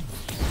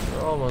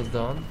 We're almost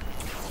done.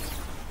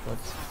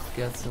 Let's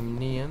get some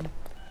neon.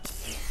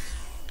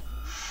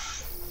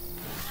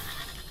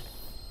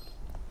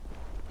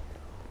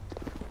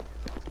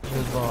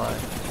 Goodbye.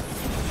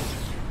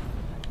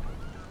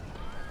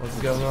 What's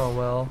going on?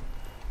 Well,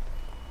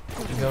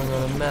 we're going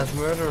on a mass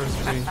murderer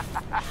spree.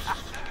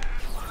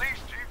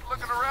 Police chief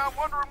looking around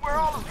wondering where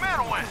all his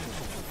men went.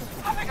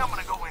 I think I'm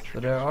gonna go introduce. So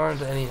there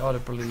aren't any other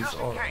police,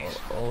 or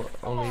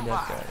only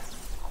that guy.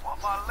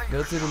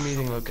 Go to the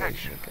meeting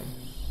location. Okay.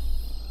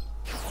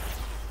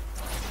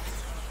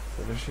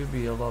 So there should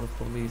be a lot of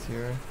police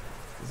here.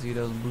 You see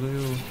those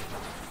blue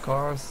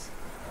cars?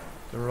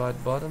 The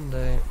right bottom,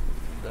 that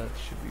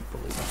should be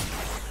police.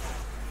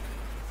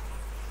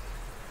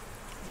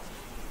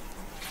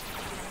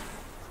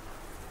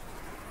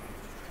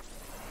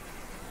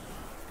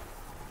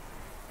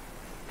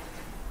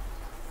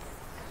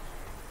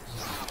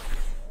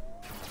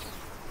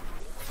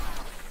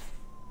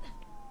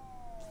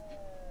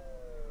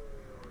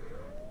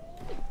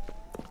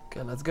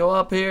 Okay, let's go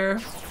up here.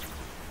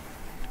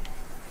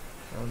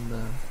 And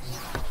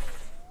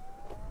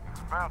It's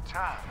about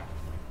time.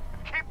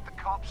 Keep the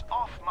cops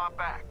off my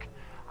back.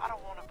 I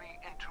don't want to be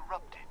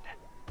interrupted.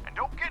 And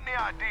don't get any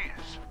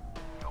ideas.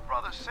 Your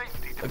brother's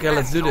safety depends okay,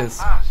 let's do this.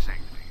 on my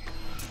safety.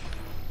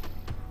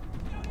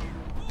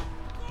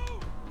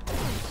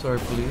 Sorry,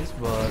 police,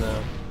 but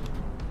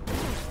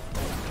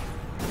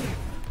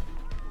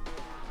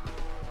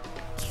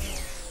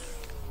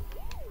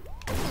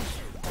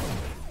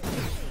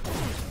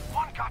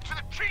One got to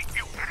the chief,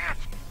 you idiot!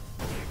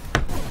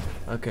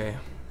 okay.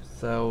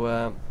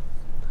 So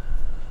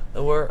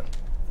there were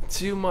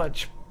too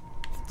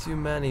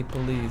many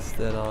police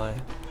that I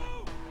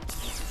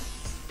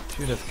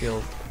should have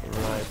killed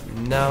right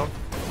now.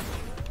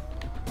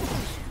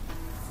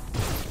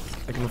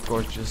 I can of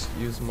course just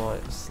use my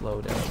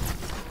slowdown.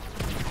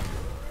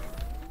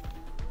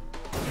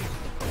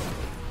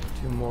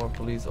 2 more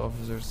police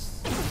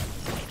officers.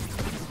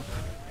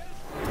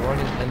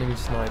 Warning, enemy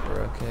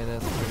sniper. Okay,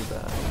 that's pretty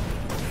bad.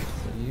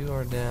 So you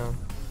are down.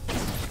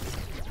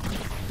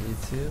 You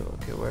too?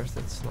 Okay, where's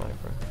that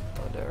sniper?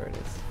 Oh, there it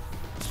is.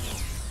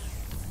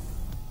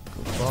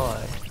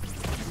 Goodbye.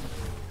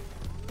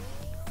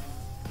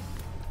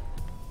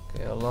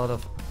 Okay, a lot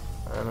of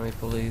enemy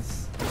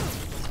police.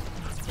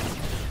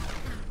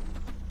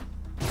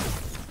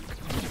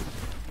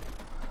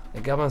 I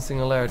got my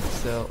singularity,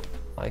 so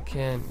I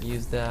can't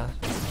use that.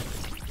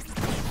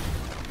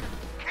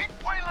 Keep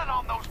wailing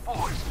on those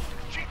boys.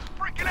 The chief's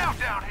freaking out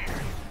down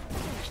here.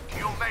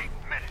 Still 8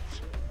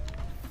 minutes.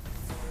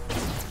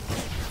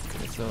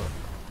 Okay, so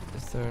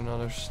is there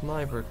another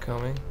sniper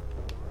coming?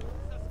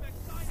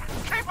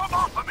 Keep them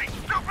off of me,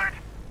 stupid!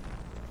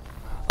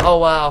 Oh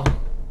wow!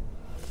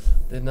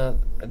 Did not.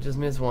 I just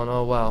missed one.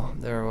 Oh wow!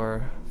 There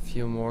were a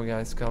few more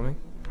guys coming.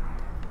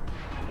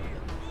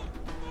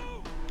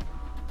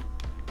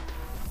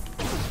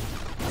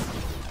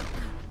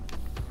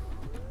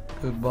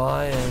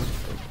 Goodbye and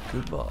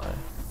goodbye.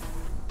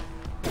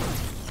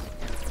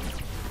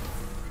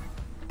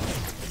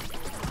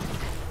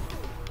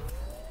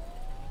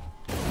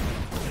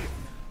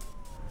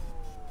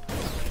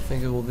 I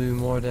think it will do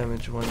more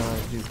damage when I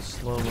do the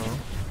slow-mo.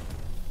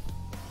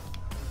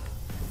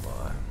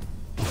 Goodbye.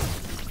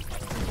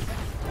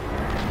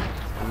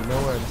 You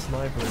know where the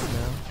sniper is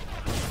now.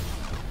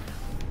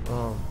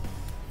 Oh.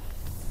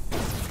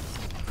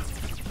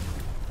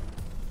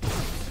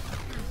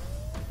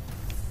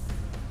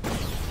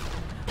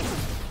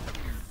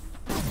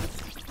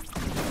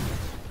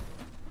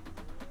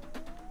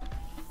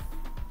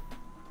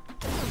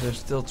 They're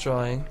still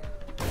trying.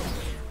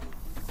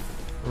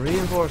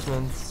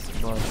 Reinforcements,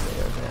 but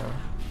they are down.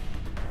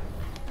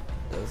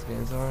 Those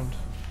games aren't.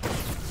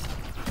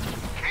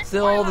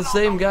 Still all the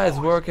same guys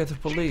work at the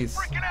police.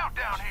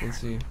 Let's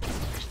see.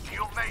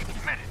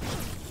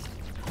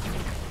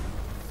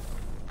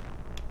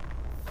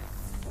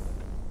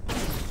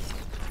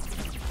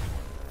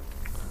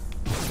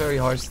 It's very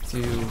hard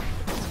to,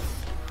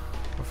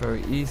 or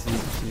very easy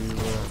to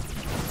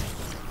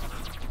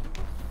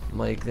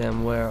make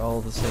them wear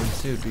all the same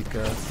suit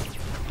because,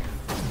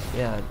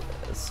 yeah,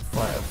 it's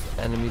 5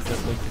 enemies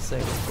that look the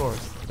same. Of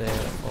course, they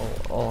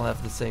all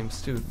have the same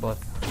suit, but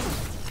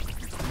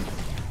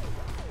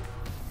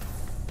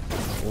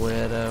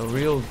with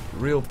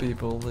real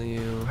people,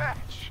 you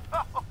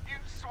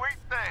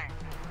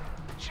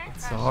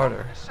it's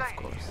harder, of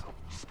course.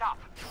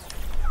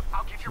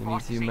 You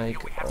need to make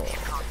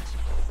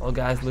all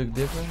guys look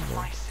different.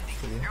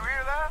 You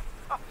hear that?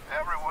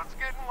 Everyone's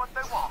getting what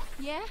they want.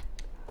 Yeah?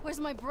 Where's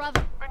my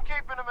brother? Been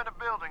keeping him in a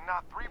building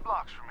not 3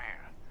 blocks from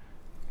here.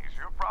 He's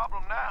your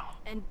problem now.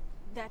 And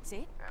that's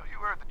it? Hell, you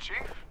heard the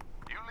chief.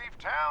 You leave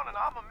town and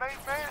I'm a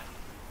made man.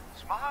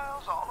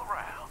 Smiles all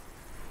around.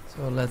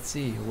 So let's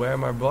see where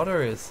my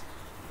brother is.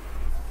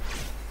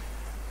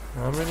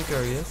 I'm really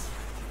curious.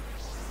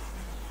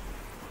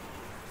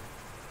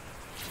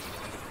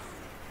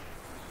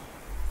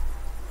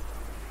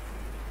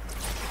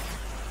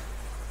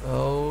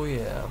 Oh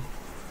yeah.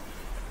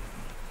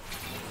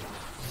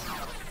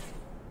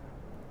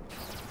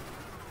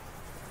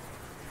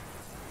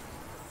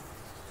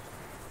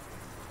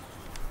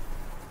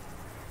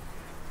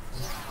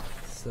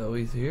 So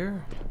he's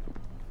here?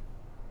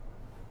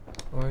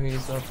 Or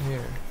he's up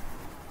here?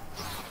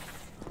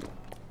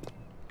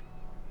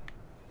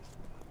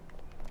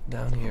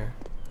 Down here.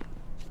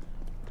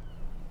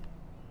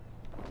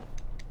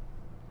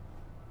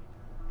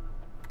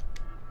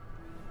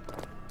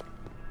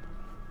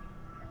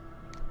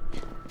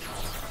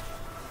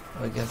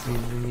 I guess he's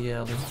in the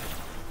alley.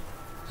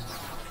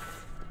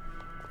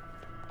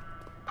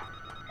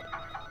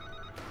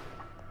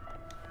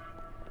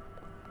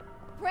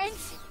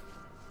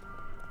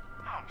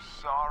 I'm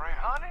sorry,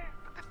 honey,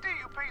 but the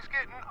DUP's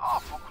getting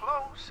awful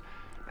close.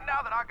 And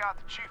now that I got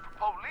the chief of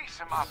police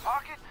in my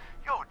pocket,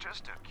 you're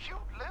just a cute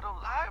little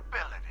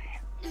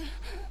liability.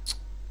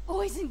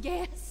 Poison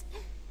gas.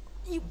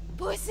 You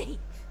pussy.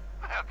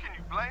 Well, can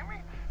you blame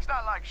me? It's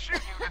not like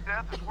shooting you to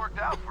death has worked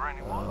out for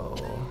anyone.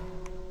 Oh.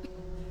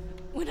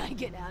 When I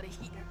get out of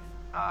here.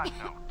 I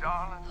know,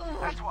 darling.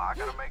 That's why I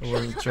gotta make sure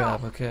Where's you the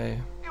trap? know. Okay.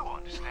 You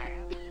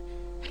understand.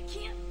 I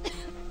can't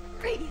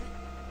breathe.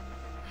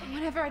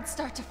 Whenever I'd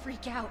start to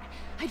freak out,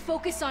 I'd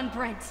focus on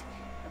Brent.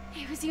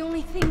 It was the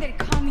only thing that'd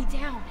calm me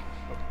down.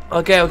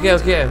 Okay.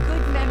 Good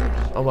memory.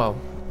 Oh wow.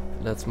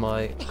 That's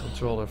my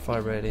controller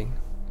vibrating.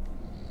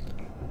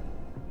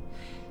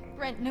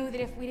 Brent knew that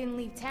if we didn't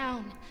leave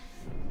town,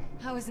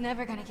 I was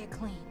never gonna get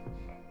clean.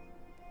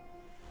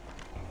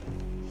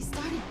 He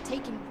started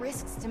taking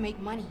risks to make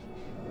money.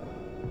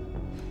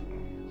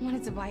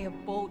 Wanted to buy a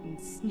boat and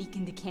sneak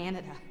into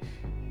Canada.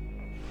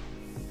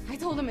 I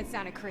told him it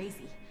sounded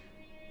crazy.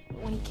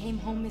 But when he came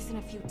home missing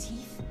a few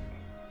teeth,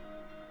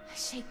 I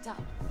shaped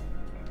up.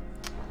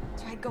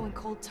 Tried going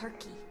cold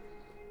turkey.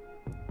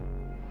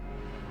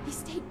 He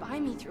stayed by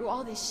me through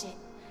all this shit.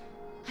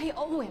 I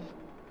owe him.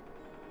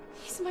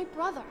 He's my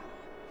brother.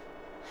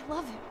 I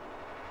love him.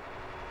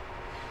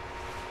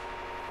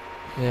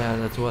 Yeah,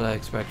 that's what I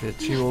expected.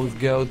 She will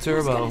go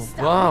turbo. gonna stop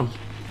Bomb. me?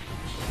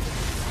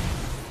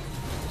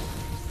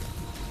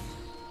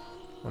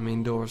 I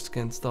mean, doors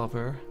can't stop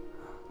her.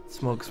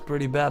 Smoke's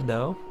pretty bad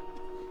though.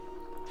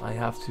 I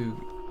have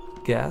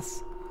to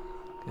guess.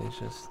 Okay,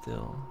 just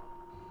still.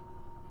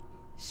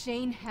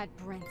 Shane had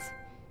Brent.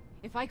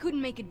 If I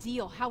couldn't make a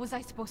deal, how was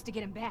I supposed to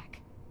get him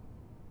back?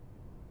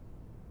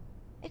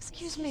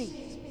 Excuse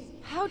me,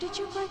 how did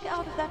you break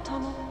out of that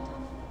tunnel?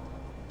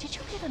 Did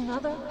you get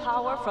another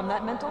power from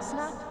that mental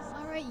snap?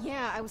 Alright,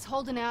 yeah, I was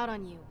holding out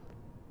on you.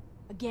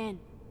 Again.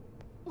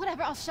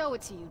 Whatever, I'll show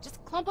it to you.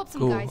 Just clump up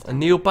some Cool. guys. A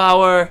new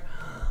power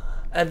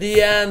at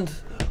the end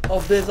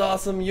of this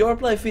awesome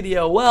JorPlay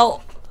video.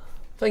 Well,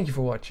 thank you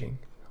for watching.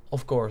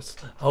 Of course.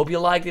 I hope you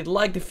liked it.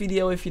 Like the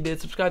video if you did.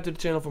 Subscribe to the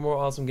channel for more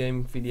awesome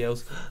gaming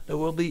videos. There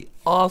will be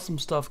awesome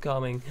stuff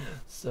coming.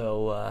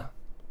 So,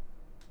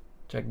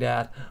 check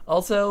that.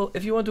 Also,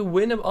 if you want to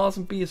win an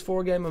awesome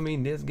PS4 game, I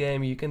mean this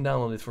game, you can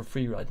download it for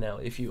free right now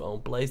if you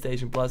own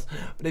PlayStation Plus.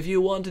 But if you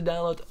want to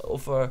download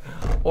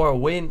or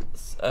win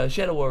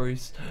Shadow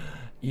Warriors,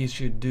 you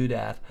should do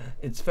that.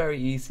 It's very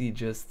easy.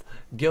 Just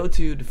go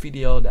to the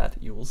video that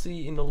you will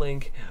see in the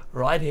link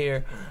right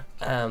here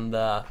and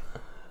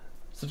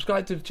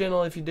subscribe to the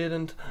channel if you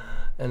didn't.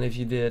 And if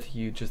you did,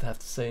 you just have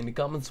to say in the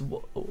comments,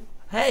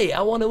 hey,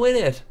 I want to win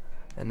it.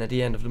 And at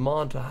the end of the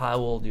month, I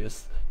will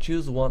just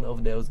choose one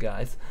of those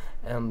guys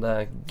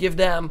and give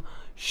them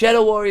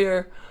Shadow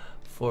Warrior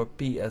for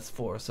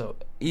PS4. So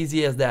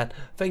easy as that.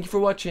 Thank you for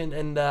watching,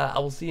 and I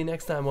will see you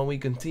next time when we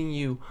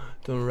continue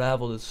to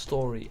unravel the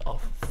story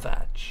of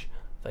Fetch.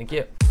 Thank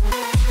you.